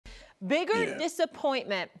Bigger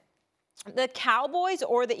disappointment, the Cowboys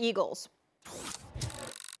or the Eagles?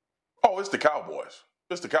 Oh, it's the Cowboys.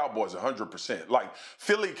 It's the Cowboys 100%. Like,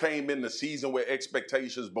 Philly came in the season with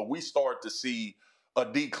expectations, but we start to see a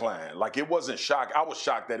decline. Like, it wasn't shocked. I was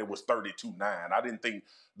shocked that it was 32-9. I didn't think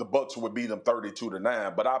the Bucs would beat them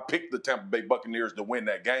 32-9, but I picked the Tampa Bay Buccaneers to win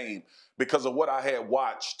that game because of what I had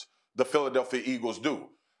watched the Philadelphia Eagles do.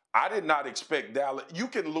 I did not expect Dallas. You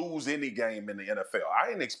can lose any game in the NFL. I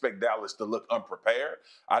didn't expect Dallas to look unprepared.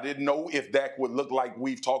 I didn't know if Dak would look like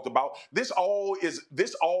we've talked about. This all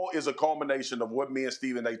is a culmination of what me and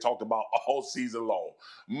Stephen A. talked about all season long.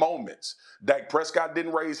 Moments. Dak Prescott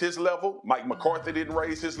didn't raise his level. Mike McCarthy didn't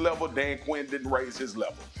raise his level. Dan Quinn didn't raise his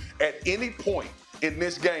level. At any point in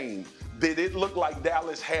this game, did it look like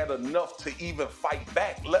Dallas had enough to even fight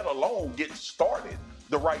back, let alone get started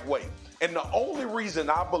the right way? And the only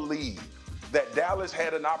reason I believe that Dallas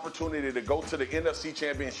had an opportunity to go to the NFC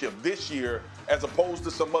Championship this year as opposed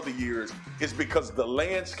to some other years is because the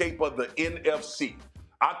landscape of the NFC.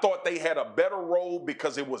 I thought they had a better role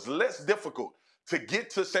because it was less difficult to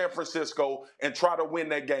get to San Francisco and try to win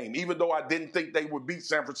that game, even though I didn't think they would beat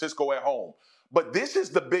San Francisco at home. But this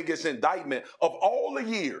is the biggest indictment of all the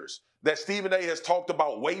years that Stephen A. has talked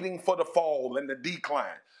about waiting for the fall and the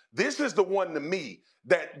decline. This is the one to me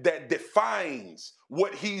that defines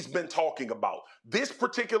what he's been talking about. This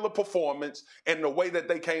particular performance and the way that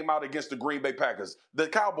they came out against the Green Bay Packers. The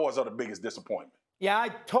Cowboys are the biggest disappointment. Yeah, I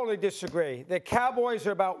totally disagree. The Cowboys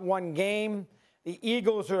are about one game. The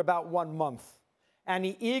Eagles are about 1 month. And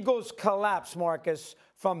the Eagles collapsed, Marcus,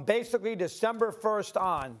 from basically December 1st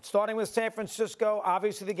on, starting with San Francisco,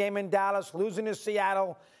 obviously the game in Dallas, losing to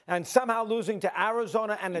Seattle, and somehow losing to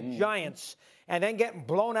Arizona and the Giants, and then getting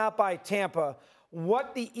blown out by Tampa.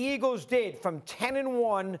 What the Eagles did from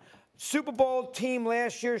 10-1, Super Bowl team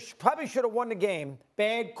last year, probably should have won the game.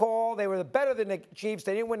 Bad call. They were better than the Chiefs.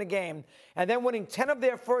 They didn't win the game. And then winning 10 of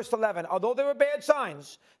their first 11. Although there were bad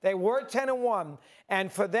signs, they were 10-1.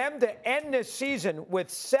 And for them to end this season with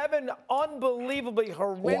 7 unbelievably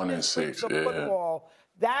horrendous weeks of football,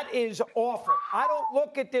 that is awful. I don't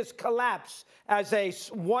look at this collapse as a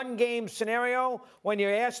one-game scenario. When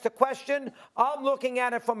you're asked the question, I'm looking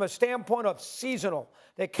at it from a standpoint of seasonal.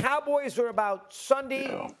 The Cowboys are about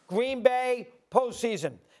Sunday, Green Bay,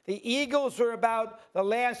 postseason. The Eagles are about the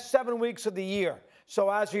last 7 weeks of the year.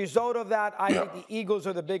 So as a result of that, I think the Eagles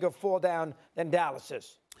are the bigger fall down than Dallas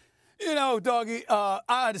is. You know, Doggy,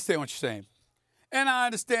 I understand what you're saying. And I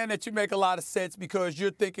understand that you make a lot of sense because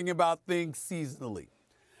you're thinking about things seasonally.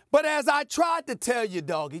 But as I tried to tell you,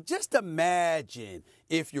 Doggy, just imagine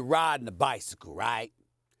if you're riding a bicycle, right?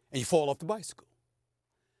 And you fall off the bicycle.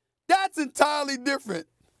 That's entirely different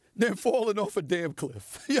than falling off a damn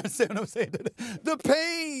cliff. You understand what I'm saying? The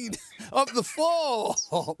pain of the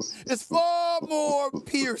fall is far more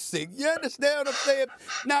piercing. You understand what I'm saying?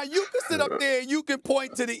 Now, you can sit up there and you can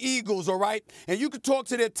point to the Eagles, all right? And you can talk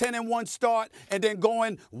to their 10-1 start and then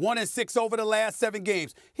going 1-6 over the last 7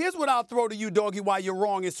 games. Here's what I'll throw to you, Doggy, why you're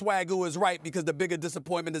wrong and Swagoo is right, because the bigger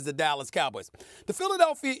disappointment is the Dallas Cowboys. The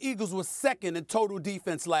Philadelphia Eagles were second in total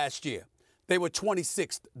defense last year. They were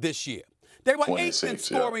 26th this year. They were 8th in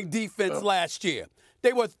scoring defense last year.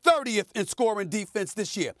 They were 30th in scoring defense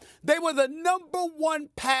this year. They were the number 1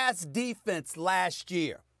 pass defense last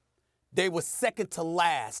year. They were second to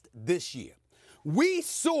last this year. We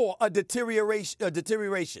saw a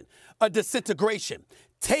disintegration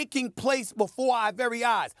taking place before our very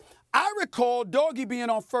eyes. I recall Doggy being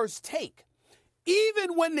on First Take.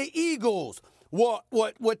 Even when the Eagles were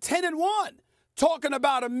 10-1, talking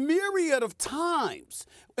about a myriad of times,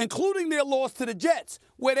 including their loss to the Jets,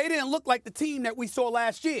 where they didn't look like the team that we saw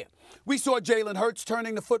last year. We saw Jalen Hurts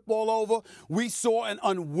turning the football over. We saw an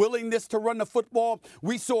unwillingness to run the football.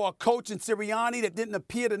 We saw a coach in Sirianni that didn't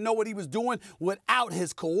appear to know what he was doing without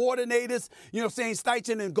his coordinators. You know what I'm saying?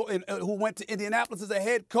 Steichen, who went to Indianapolis as a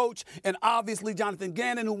head coach, and obviously Jonathan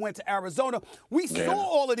Gannon, who went to Arizona. We saw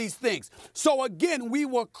all of these things. So, again, we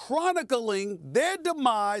were chronicling their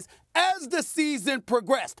demise as the season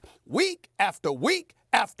progressed, week after week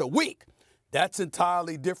after week. That's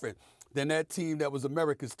entirely different than that team that was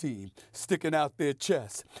America's team, sticking out their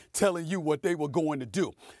chest, telling you what they were going to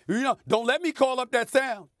do. You know, don't let me call up that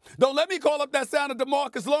sound. Don't let me call up that sound of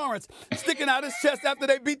DeMarcus Lawrence sticking out his chest after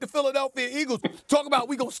they beat the Philadelphia Eagles. Talk about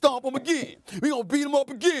we going to stomp them again. We going to beat them up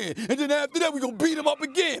again. And then after that, we going to beat them up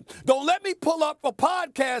again. Don't let me pull up a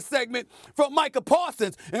podcast segment from Micah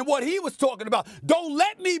Parsons and what he was talking about. Don't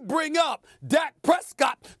let me bring up Dak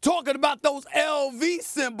Prescott talking about those LV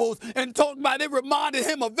symbols and talking about it reminded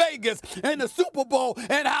him of Vegas and the Super Bowl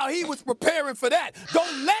and how he was preparing for that.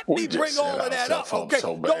 Don't let me bring all of that up, okay?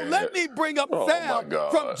 Don't let me bring up sound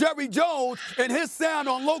from Jerry Jones and his sound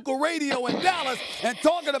on local radio in Dallas and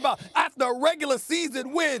talking about after a regular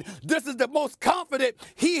season win, this is the most confident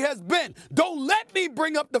he has been. Don't let me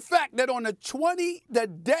bring up the fact that on the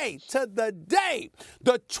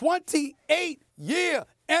 28-year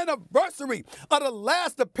anniversary of the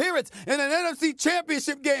last appearance in an NFC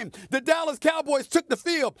Championship game, the Dallas Cowboys took the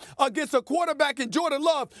field against a quarterback in Jordan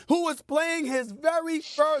Love who was playing his very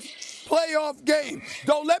first playoff game.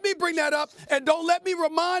 Don't let me bring that up, and don't let me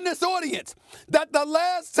remind this audience that the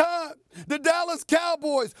last time the Dallas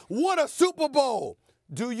Cowboys won a Super Bowl,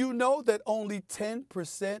 do you know that only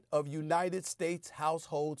 10% of United States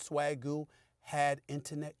household swagoo had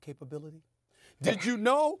internet capability? Did you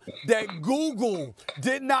know that Google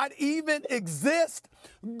did not even exist?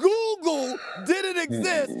 Google didn't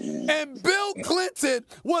exist, and Bill Clinton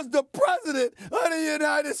was the president of the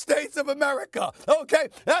United States of America. Okay,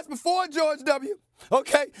 that's before George W.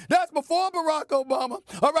 Okay, that's before Barack Obama.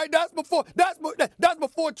 All right, that's before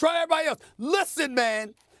try everybody else. Listen,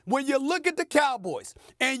 man. When you look at the Cowboys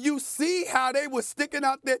and you see how they were sticking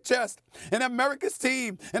out their chest and America's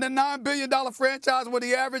team and a $9 billion franchise where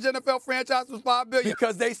the average NFL franchise was $5 billion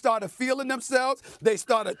because they started feeling themselves, they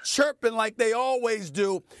started chirping like they always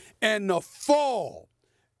do, and the fall,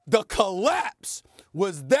 the collapse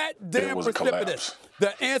was that damn precipitous.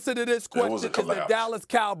 The answer to this question is the Dallas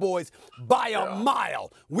Cowboys by a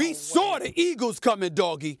mile. We saw the Eagles coming,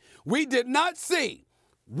 doggy. We did not see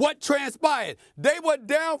what transpired. They were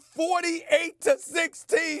down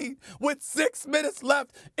 48-16 with 6 minutes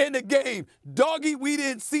left in the game. Doggy, we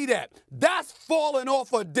didn't see that. That's falling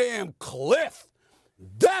off a damn cliff.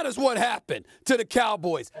 That is what happened to the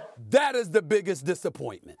Cowboys. That is the biggest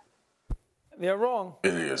disappointment. They're wrong.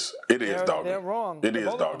 It is. It is, doggy. They're wrong. It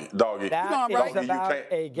is, doggy. Doggy. That is doggy, about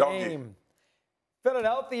a game. Doggy.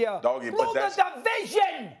 Philadelphia Doggy, blew the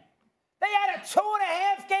division. They had a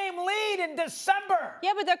 2.5-game lead in December.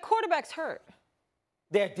 Yeah, but their quarterback's hurt.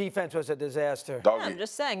 Their defense was a disaster. Yeah, I'm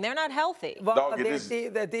just saying, they're not healthy. Well,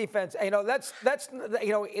 their defense, by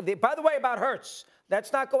the way, about Hurts,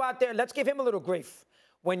 let's not go out there. Let's give him a little grief.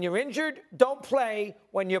 When you're injured, don't play.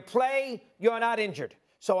 When you play, you're not injured.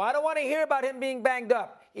 So I don't want to hear about him being banged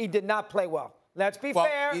up. He did not play well. Let's be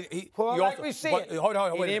fair. Hold on, we see it. Hold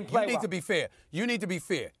on, wait. Didn't play you need to be fair. You need to be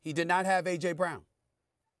fair. He did not have A.J. Brown.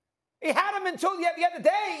 He had him until the other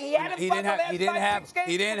day. He had him. He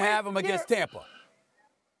didn't have him against Tampa.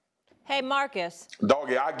 Hey, Marcus.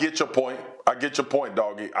 Doggy, I get your point.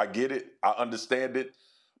 Doggy. I get it. I understand it.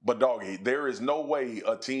 But, Doggy, there is no way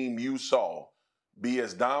a team you saw be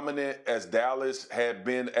as dominant as Dallas had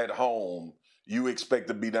been at home. You expect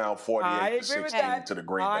to be down 48-16 to the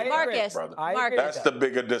Green Bay Marcus, brother. Marcus. That's the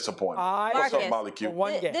bigger disappointment. What's up, Molly Q?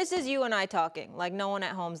 This is you and I talking, like no one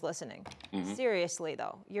at home's listening. Seriously,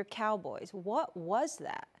 though, your Cowboys, what was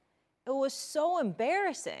that? It was so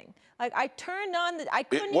embarrassing. Like, I turned on, I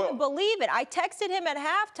couldn't even believe it. I texted him at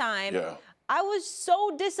halftime. Yeah. I was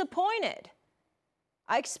so disappointed.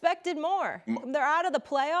 I expected more. They're out of the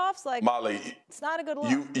playoffs. Like, Molly, it's not a good look.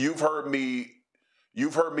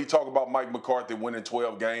 You've heard me talk about Mike McCarthy winning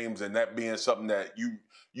 12 games and that being something that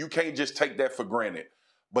you can't just take that for granted.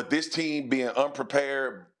 But this team being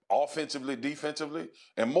unprepared offensively, defensively,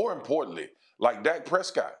 and more importantly, like Dak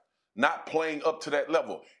Prescott not playing up to that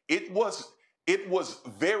level. It was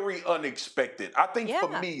very unexpected. I think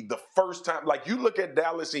for me, the first time, like you look at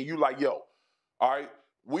Dallas and you like, yo, all right,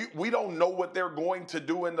 we don't know what they're going to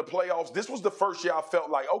do in the playoffs. This was the first year I felt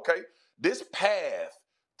like, okay, this path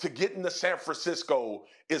to getting to San Francisco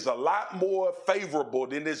is a lot more favorable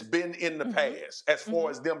than it's been in the past as far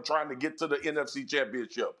as them trying to get to the NFC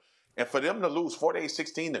Championship. And for them to lose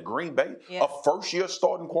 48-16 to Green Bay, a first-year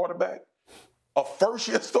starting quarterback,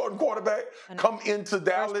 come into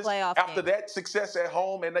Dallas after that success at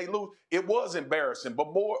home and they lose, it was embarrassing. But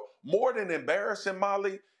more than embarrassing,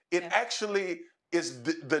 Molly, it actually is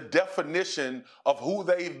the definition of who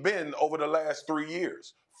they've been over the last 3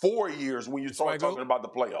 years. 4 years when you start talking about the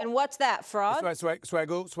playoffs. And what's that, fraud?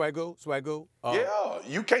 Swagoo. Yeah,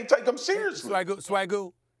 you can't take them seriously.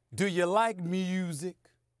 Swagoo, do you like music?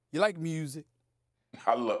 You like music?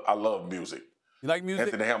 I love music. You like music?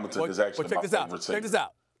 Anthony Hamilton is actually my favorite singer. Check this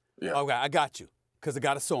out. Yeah. Okay, I got you. because I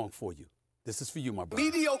got a song for you. This is for you, my brother.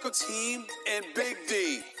 Mediocre team and Big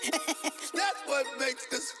D. That's what makes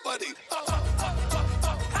this funny.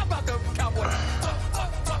 How about the Cowboys?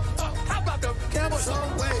 How about the Cowboys?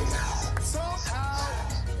 Some way, somehow,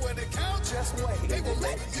 when they count, just wait. They will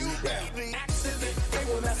let you down. The accident, they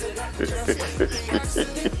will mess it up. Just wait. The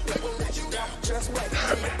accident, they will let you down. Just wait.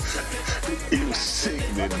 You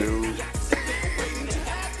sickening, dude.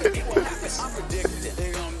 I'm predicting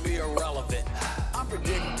they're gonna be irrelevant. I'm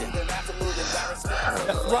predicting they're absolutely embarrassment.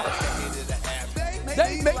 That's right.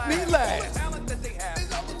 They make me laugh. The talent that they have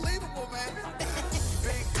is unbelievable, man.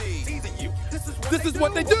 Big D, teasing you. This is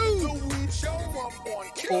what they do. Show up on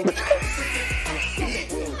camera.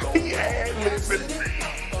 He ad-libbing.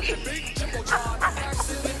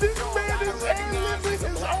 This man is ad-libbing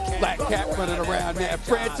his own. Black cat running around there.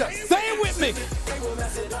 Franchise. Say it with me.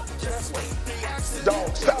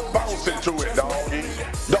 Dog, stop bouncing to it, dog.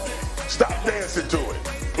 Dog, stop dancing to it,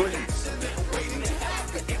 please.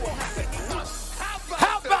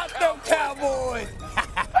 How about them Cowboys?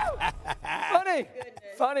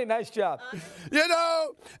 Funny, nice job. You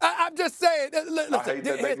know, I'm just saying. Listen, I hate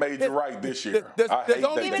that they made you right this year. There's I hate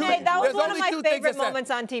only that. That was one of my two favorite things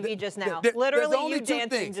moments on TV just now. Literally, you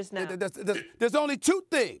dancing just now. There's only two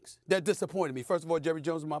things that disappointed me. First of all, Jerry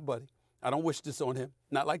Jones is my buddy. I don't wish this on him.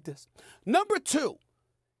 Not like this. Number two,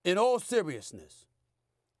 in all seriousness,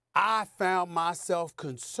 I found myself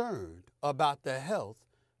concerned about the health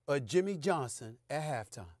of Jimmy Johnson at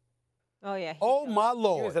halftime. Oh, yeah. Oh, my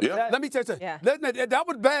Lord. Let me tell you something. Yeah. That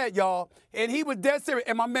was bad, y'all. And he was dead serious.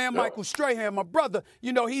 And my man Michael Strahan, my brother,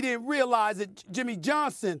 you know, he didn't realize that Jimmy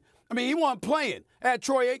Johnson, I mean, he wasn't playing. I had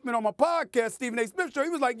Troy Aikman on my podcast, Stephen A. Smith show. He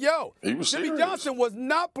was like, yo, Jimmy Johnson was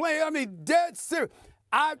not playing. I mean, dead serious.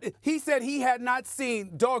 He said he had not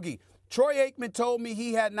seen, Doggy, Troy Aikman told me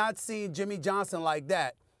he had not seen Jimmy Johnson like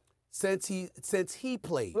that since he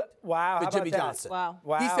played with Jimmy Johnson. Wow.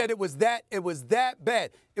 He said it was that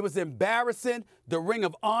bad. It was embarrassing. The Ring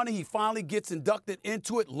of Honor, he finally gets inducted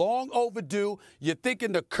into it, long overdue. You're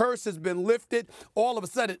thinking the curse has been lifted. All of a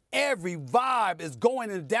sudden, every vibe is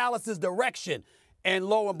going in Dallas's direction. And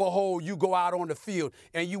lo and behold, you go out on the field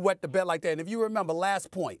and you wet the bed like that. And if you remember,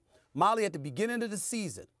 last point, Molly, at the beginning of the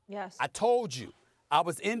season, yes, I told you I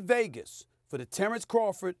was in Vegas for the Terrence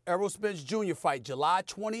Crawford, Errol Spence Jr. fight, July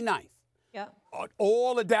 29th. Yeah.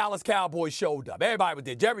 All the Dallas Cowboys showed up. Everybody was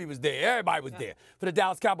there. Jerry was there. Everybody was there for the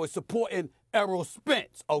Dallas Cowboys supporting Errol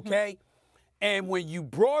Spence, okay? And when you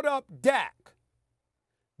brought up Dak,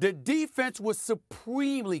 the defense was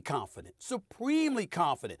supremely confident.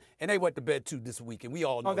 And they went to bed, too, this weekend. We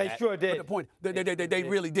all know that. Oh, they sure did. But the point, they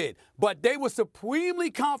really did. But they were supremely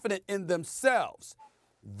confident in themselves.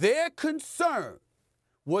 Their concern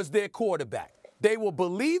was their quarterback. They were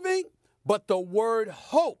believing, but the word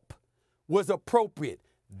hope was appropriate.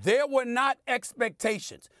 There were not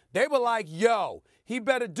expectations. They were like, yo, he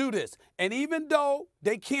better do this. And even though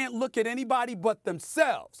they can't look at anybody but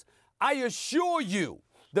themselves, I assure you,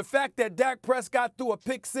 the fact that Dak Prescott threw a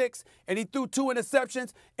pick six and he threw 2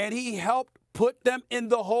 interceptions and he helped put them in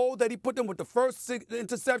the hole that he put them with the first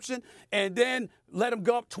interception and then let them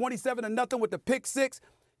go up 27-0 with the pick six,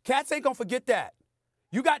 cats ain't gonna forget that.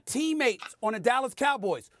 You got teammates on the Dallas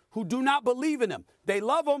Cowboys who do not believe in him. They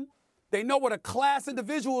love him. They know what a class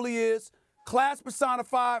individual he is, class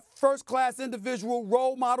personified, first-class individual,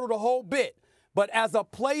 role model, the whole bit. But as a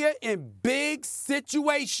player in big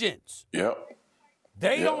situations,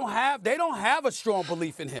 they don't have a strong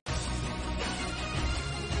belief in him.